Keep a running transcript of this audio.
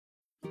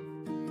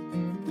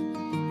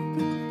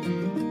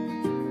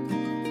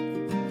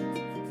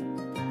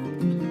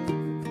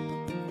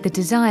The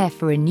desire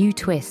for a new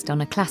twist on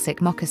a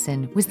classic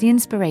moccasin was the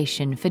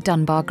inspiration for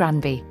Dunbar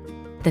Grandby.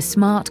 The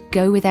smart,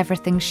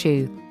 go-with-everything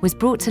shoe was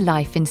brought to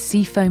life in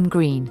seafoam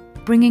green,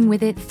 bringing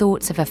with it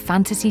thoughts of a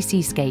fantasy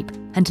seascape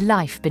and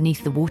life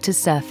beneath the water's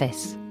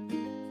surface.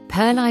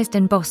 Pearlized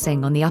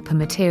embossing on the upper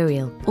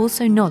material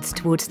also nods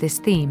towards this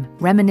theme,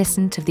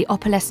 reminiscent of the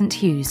opalescent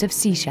hues of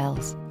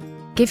seashells.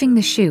 Giving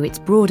the shoe its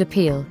broad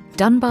appeal,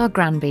 Dunbar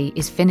Grandby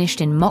is finished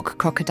in mock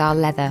crocodile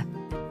leather.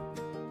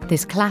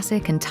 This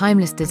classic and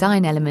timeless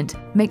design element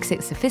makes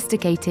it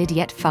sophisticated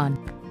yet fun,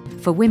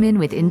 for women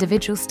with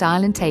individual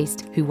style and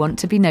taste who want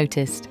to be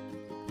noticed.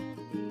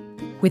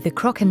 With the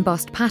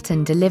croc-embossed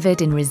pattern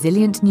delivered in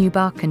resilient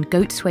nubuck and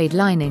goat suede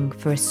lining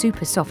for a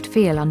super soft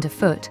feel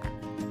underfoot,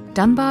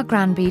 Dunbar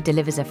Grandby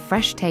delivers a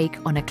fresh take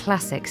on a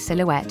classic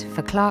silhouette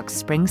for Clark's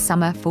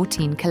Spring-Summer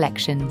 14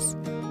 collections.